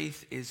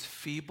faith is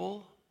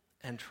feeble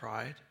and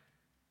tried,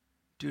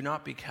 do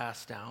not be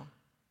cast down.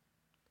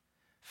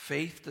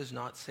 Faith does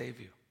not save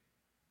you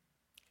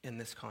in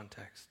this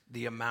context.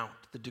 The amount,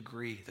 the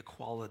degree, the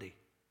quality.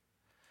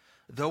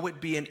 Though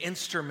it be an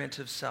instrument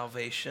of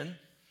salvation,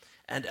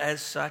 and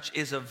as such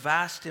is of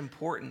vast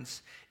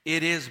importance,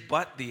 it is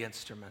but the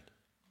instrument.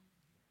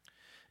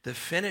 The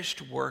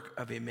finished work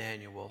of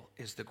Emmanuel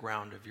is the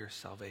ground of your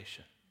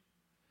salvation.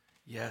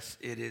 Yes,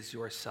 it is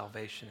your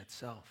salvation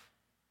itself.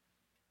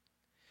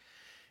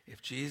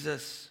 If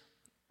Jesus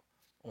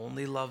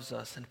only loves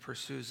us and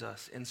pursues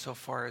us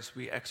insofar as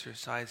we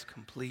exercise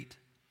complete,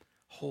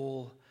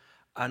 whole,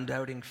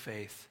 undoubting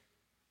faith,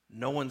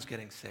 no one's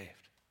getting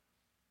saved.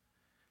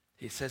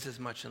 He says as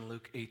much in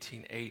Luke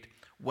 18:8.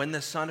 When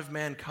the Son of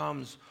Man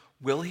comes,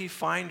 will he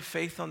find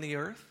faith on the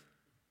earth?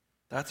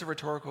 That's a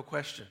rhetorical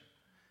question.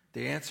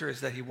 The answer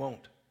is that he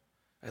won't.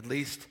 At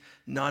least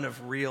none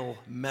of real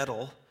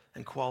metal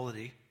and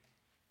quality.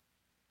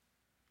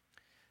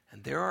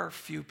 And there are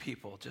few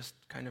people, just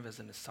kind of as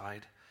an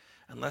aside,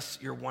 unless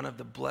you're one of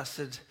the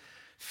blessed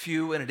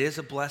few, and it is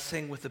a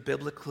blessing with a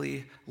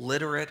biblically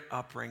literate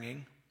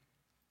upbringing,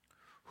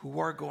 who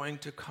are going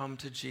to come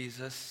to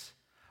Jesus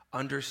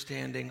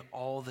understanding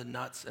all the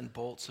nuts and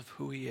bolts of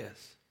who he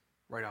is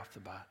right off the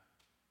bat.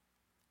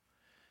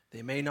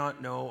 They may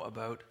not know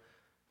about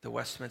the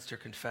Westminster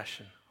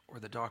Confession or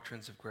the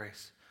doctrines of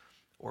grace,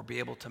 or be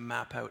able to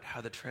map out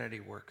how the Trinity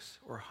works,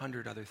 or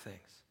 100 other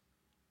things.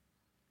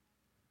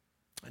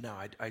 Now,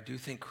 I do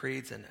think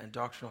creeds and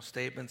doctrinal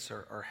statements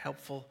are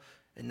helpful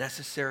and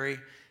necessary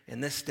in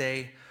this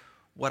day.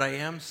 What I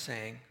am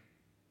saying,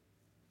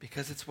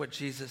 because it's what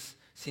Jesus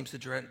seems to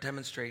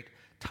demonstrate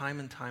time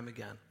and time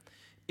again,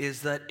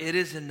 is that it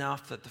is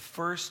enough that the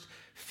first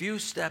few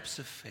steps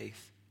of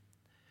faith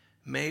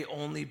may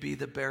only be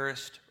the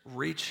barest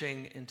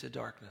reaching into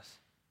darkness.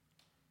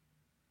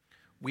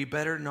 We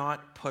better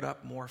not put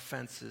up more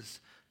fences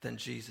than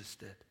Jesus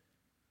did.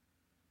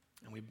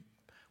 And we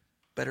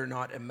better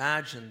not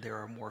imagine there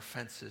are more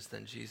fences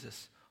than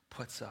Jesus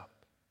puts up.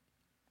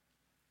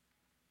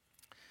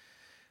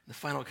 The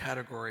final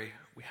category,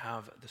 we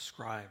have the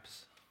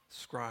scribes.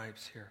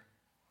 Scribes here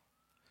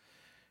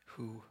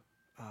who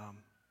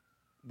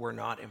were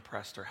not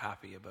impressed or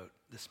happy about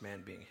this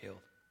man being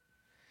healed.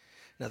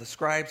 Now, the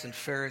scribes and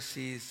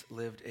Pharisees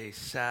lived a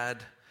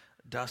sad,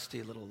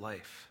 dusty little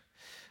life.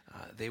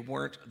 They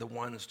weren't the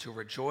ones to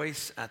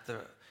rejoice at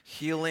the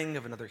healing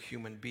of another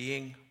human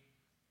being.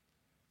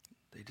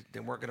 They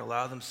weren't going to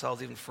allow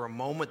themselves even for a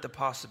moment the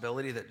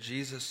possibility that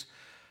Jesus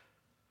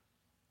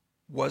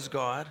was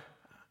God.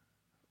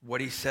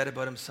 What he said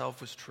about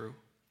himself was true.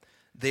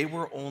 They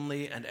were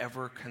only and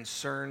ever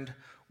concerned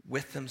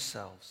with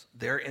themselves,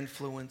 their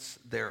influence,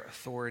 their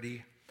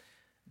authority,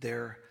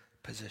 their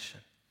position.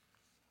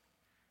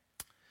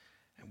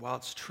 And while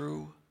it's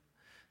true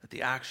that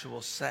the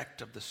actual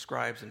sect of the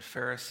scribes and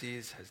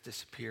Pharisees has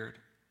disappeared,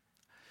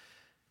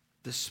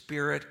 the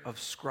spirit of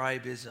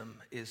scribism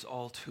is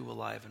all too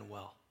alive and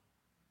well.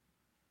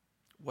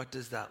 What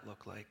does that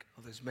look like?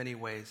 Well, there's many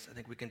ways. I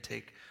think we can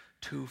take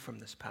two from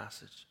this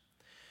passage.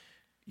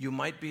 You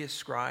might be a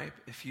scribe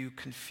if you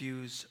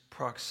confuse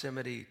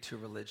proximity to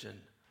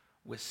religion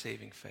with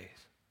saving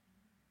faith.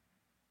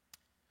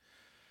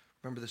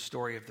 Remember the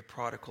story of the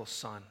prodigal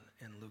son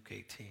in Luke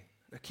 18.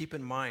 Now keep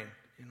in mind,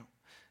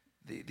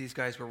 these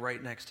guys were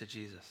right next to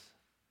Jesus.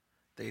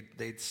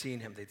 They'd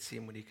seen him. They'd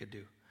seen what he could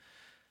do.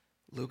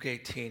 Luke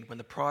 18, when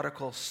the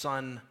prodigal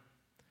son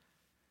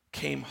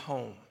came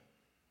home,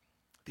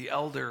 The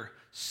elder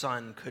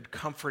son could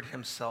comfort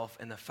himself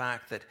in the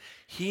fact that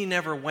he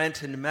never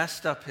went and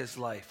messed up his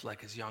life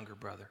like his younger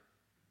brother.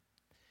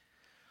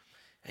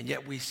 And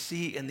yet we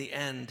see in the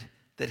end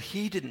that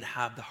he didn't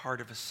have the heart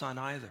of a son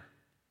either.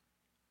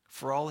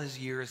 For all his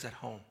years at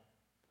home,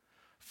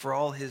 for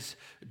all his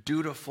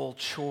dutiful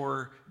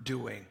chore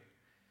doing,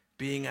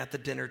 being at the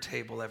dinner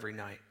table every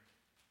night,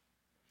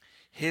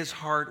 his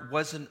heart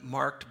wasn't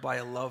marked by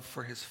a love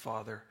for his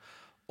father,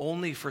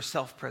 only for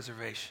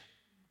self-preservation.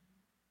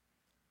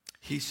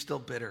 He's still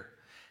bitter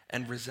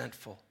and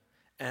resentful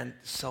and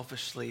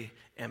selfishly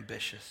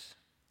ambitious.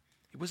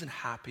 He wasn't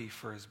happy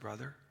for his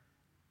brother.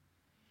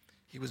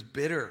 He was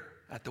bitter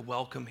at the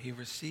welcome he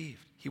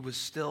received. He was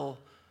still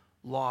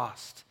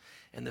lost.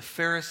 And the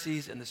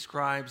Pharisees and the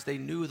scribes, they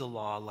knew the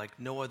law like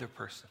no other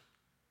person.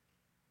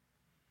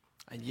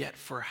 And yet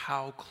for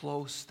how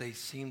close they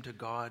seemed to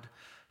God,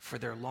 for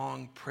their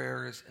long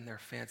prayers and their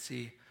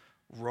fancy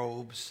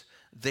robes,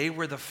 they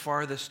were the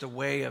farthest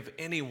away of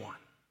anyone.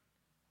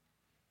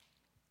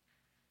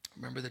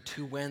 Remember the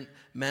two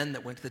men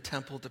that went to the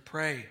temple to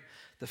pray,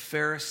 the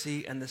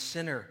Pharisee and the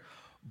sinner,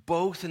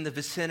 both in the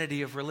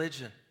vicinity of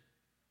religion.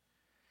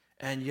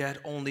 And yet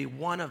only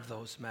one of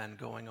those men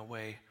going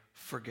away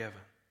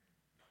forgiven,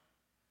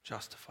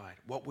 justified.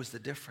 What was the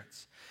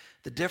difference?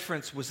 The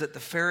difference was that the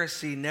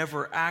Pharisee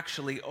never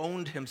actually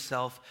owned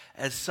himself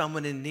as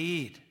someone in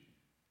need,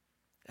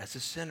 as a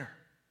sinner.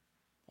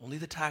 Only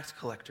the tax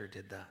collector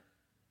did that.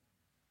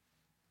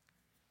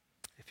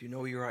 If you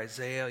know your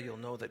Isaiah, you'll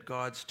know that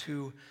God's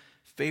two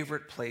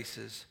favorite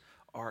places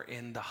are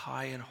in the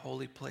high and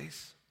holy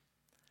place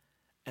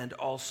and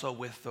also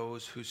with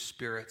those whose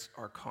spirits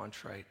are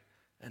contrite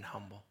and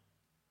humble.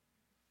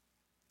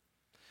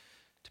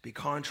 To be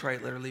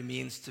contrite literally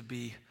means to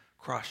be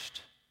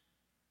crushed,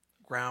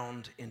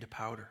 ground into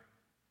powder.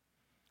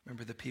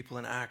 Remember the people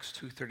in Acts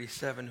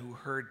 2:37 who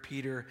heard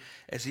Peter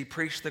as he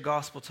preached the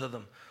gospel to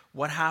them.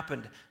 What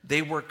happened?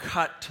 They were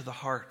cut to the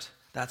heart.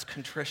 That's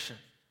contrition.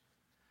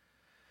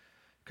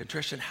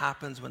 Contrition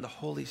happens when the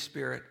Holy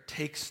Spirit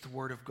takes the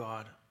Word of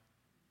God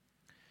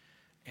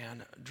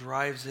and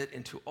drives it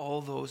into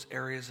all those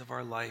areas of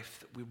our life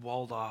that we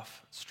walled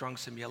off, strung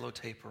some yellow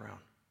tape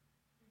around.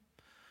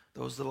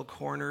 Those little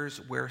corners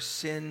where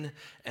sin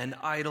and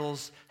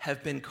idols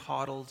have been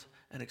coddled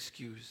and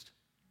excused.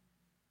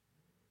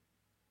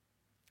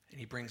 And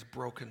he brings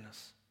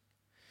brokenness.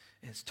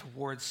 And it's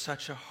towards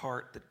such a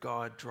heart that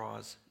God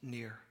draws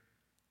near.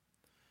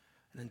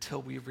 And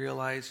until we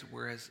realize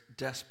we're as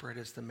desperate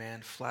as the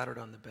man flattered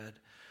on the bed,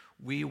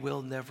 we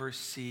will never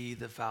see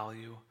the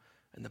value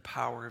and the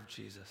power of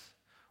Jesus.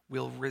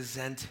 We'll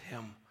resent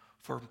him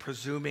for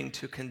presuming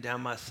to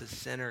condemn us as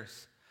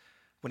sinners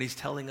when he's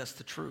telling us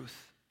the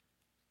truth.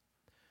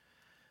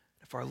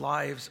 If our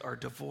lives are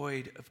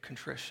devoid of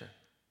contrition,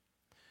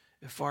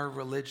 if our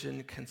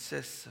religion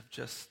consists of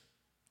just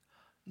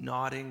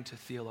nodding to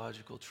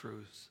theological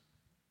truths,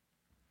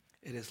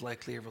 it is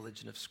likely a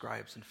religion of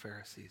scribes and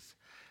Pharisees.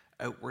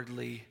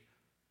 Outwardly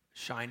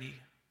shiny,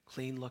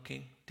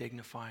 clean-looking,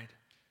 dignified,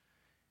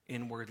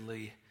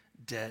 inwardly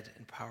dead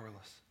and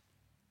powerless.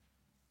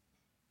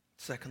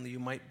 Secondly, you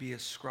might be a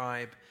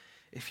scribe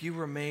if you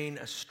remain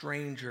a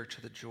stranger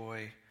to the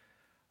joy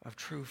of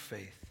true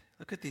faith.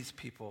 Look at these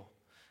people.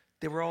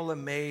 They were all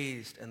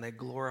amazed and they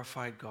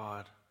glorified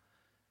God,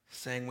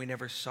 saying, "We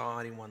never saw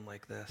anyone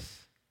like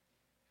this."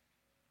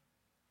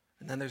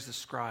 And then there's the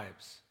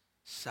scribes,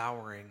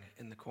 souring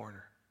in the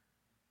corner.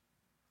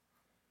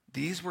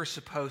 These were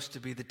supposed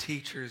to be the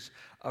teachers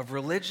of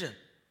religion,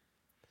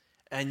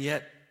 and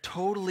yet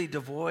totally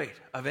devoid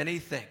of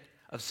anything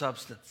of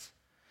substance.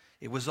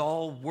 It was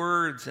all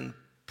words and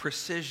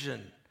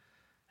precision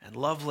and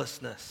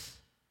lovelessness.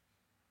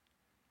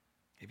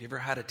 Have you ever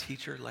had a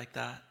teacher like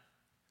that,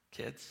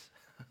 kids?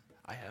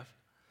 I have.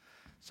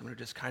 Someone who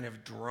just kind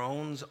of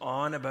drones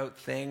on about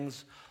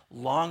things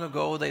long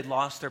ago they'd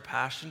lost their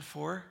passion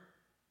for.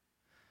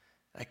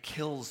 That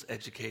kills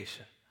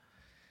education.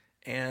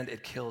 And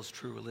it kills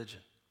true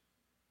religion.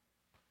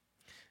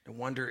 No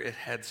wonder it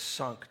had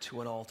sunk to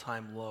an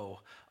all-time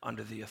low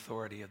under the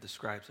authority of the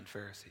scribes and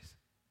Pharisees.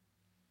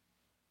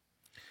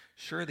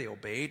 Sure, they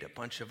obeyed a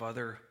bunch of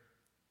other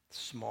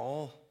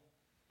small,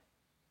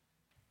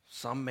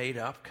 some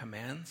made-up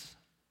commands,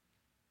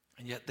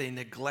 and yet they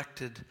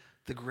neglected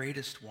the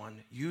greatest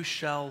one. You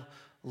shall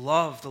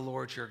love the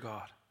Lord your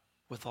God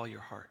with all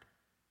your heart.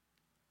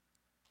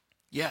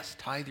 Yes,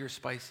 tithe your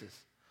spices.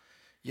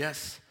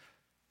 Yes,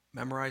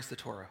 memorize the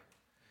Torah.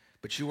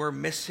 But you are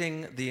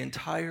missing the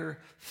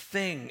entire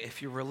thing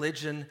if your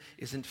religion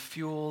isn't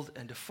fueled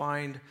and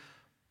defined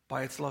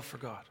by its love for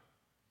God,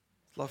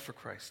 love for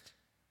Christ.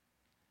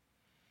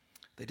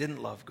 They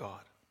didn't love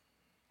God.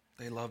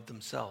 They loved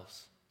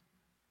themselves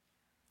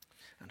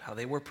and how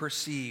they were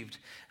perceived,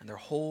 and their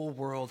whole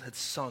world had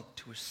sunk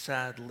to a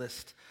sad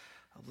list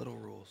of little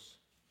rules.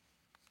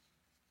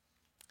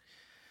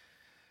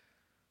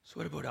 So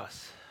what about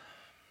us?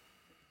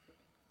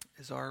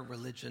 Is our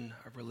religion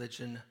a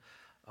religion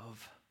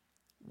of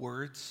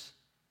words,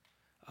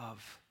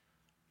 of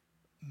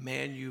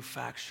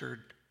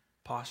manufactured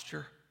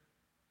posture?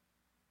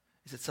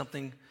 Is it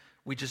something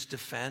we just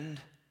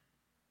defend?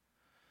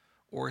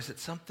 Or is it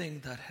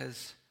something that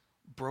has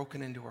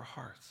broken into our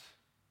hearts?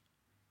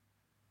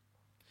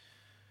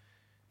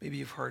 Maybe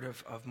you've heard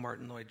of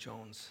Martin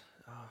Lloyd-Jones,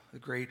 the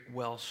great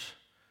Welsh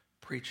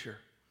preacher.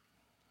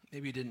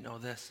 Maybe you didn't know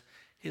this.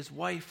 His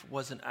wife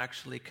wasn't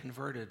actually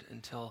converted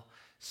until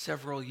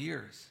several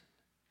years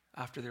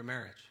after their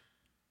marriage.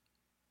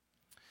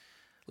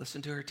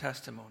 Listen to her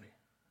testimony.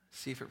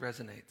 See if it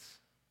resonates.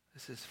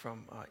 This is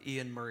from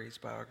Ian Murray's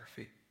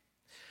biography.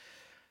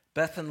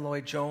 Bethan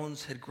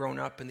Lloyd-Jones had grown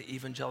up in the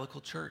evangelical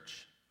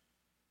church.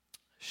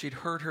 She'd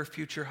heard her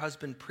future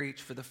husband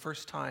preach for the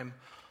first time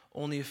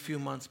only a few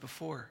months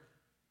before.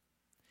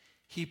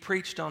 He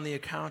preached on the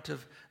account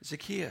of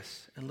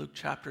Zacchaeus in Luke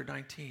chapter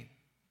 19.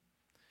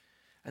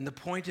 And the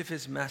point of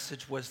his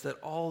message was that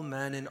all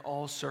men in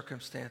all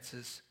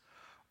circumstances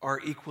are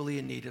equally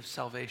in need of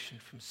salvation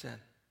from sin.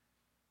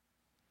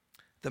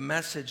 The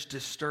message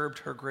disturbed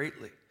her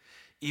greatly,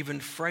 even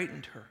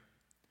frightened her.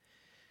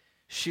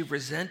 She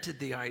resented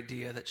the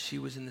idea that she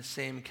was in the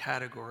same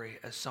category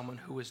as someone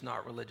who was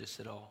not religious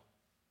at all.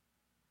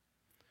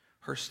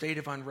 Her state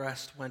of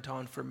unrest went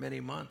on for many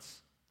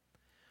months.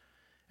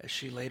 As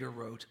she later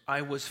wrote,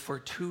 I was for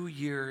 2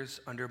 years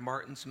under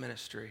Martin's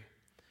ministry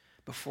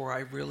before I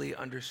really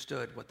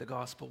understood what the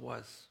gospel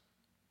was.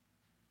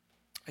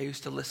 I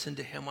used to listen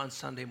to him on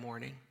Sunday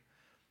morning.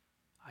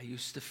 I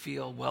used to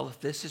feel, well, if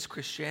this is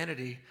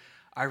Christianity,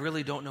 I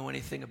really don't know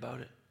anything about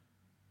it.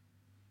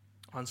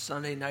 On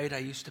Sunday night, I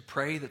used to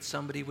pray that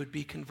somebody would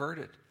be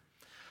converted.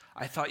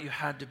 I thought you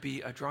had to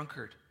be a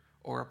drunkard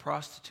or a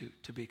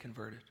prostitute to be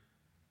converted.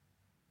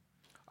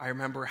 I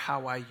remember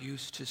how I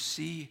used to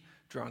see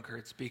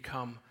drunkards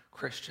become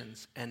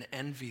Christians and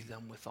envy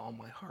them with all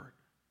my heart.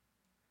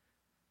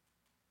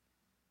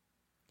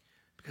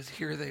 Because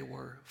here they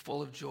were,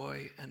 full of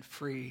joy and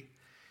free,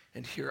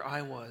 and here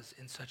I was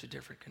in such a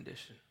different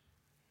condition.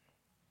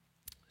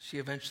 She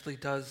eventually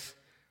does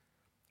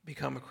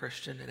become a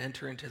Christian and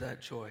enter into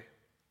that joy.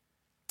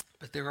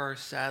 But there are,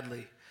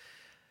 sadly,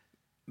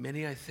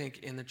 many, I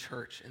think, in the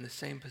church in the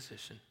same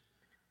position,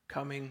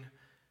 coming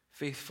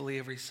faithfully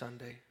every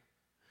Sunday,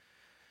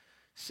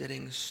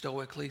 sitting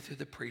stoically through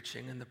the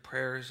preaching and the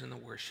prayers and the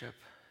worship,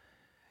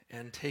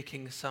 and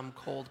taking some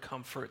cold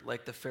comfort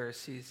like the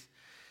Pharisees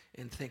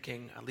in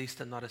thinking, at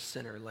least I'm not a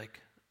sinner like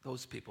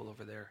those people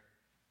over there.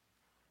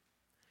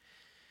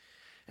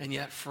 And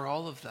yet, for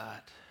all of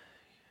that,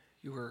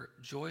 you are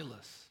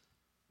joyless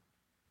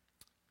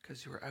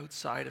because you are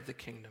outside of the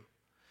kingdom.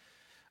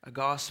 A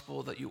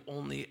gospel that you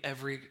only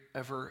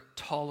ever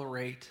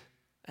tolerate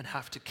and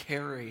have to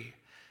carry,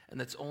 and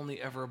that's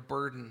only ever a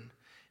burden,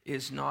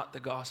 is not the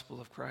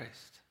gospel of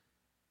Christ.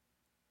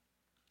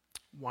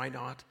 Why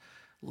not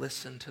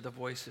listen to the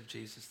voice of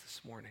Jesus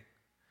this morning?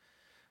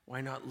 Why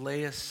not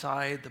lay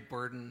aside the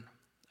burden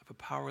of a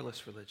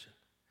powerless religion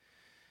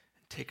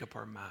and take up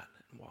our mat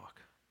and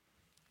walk?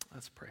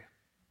 Let's pray.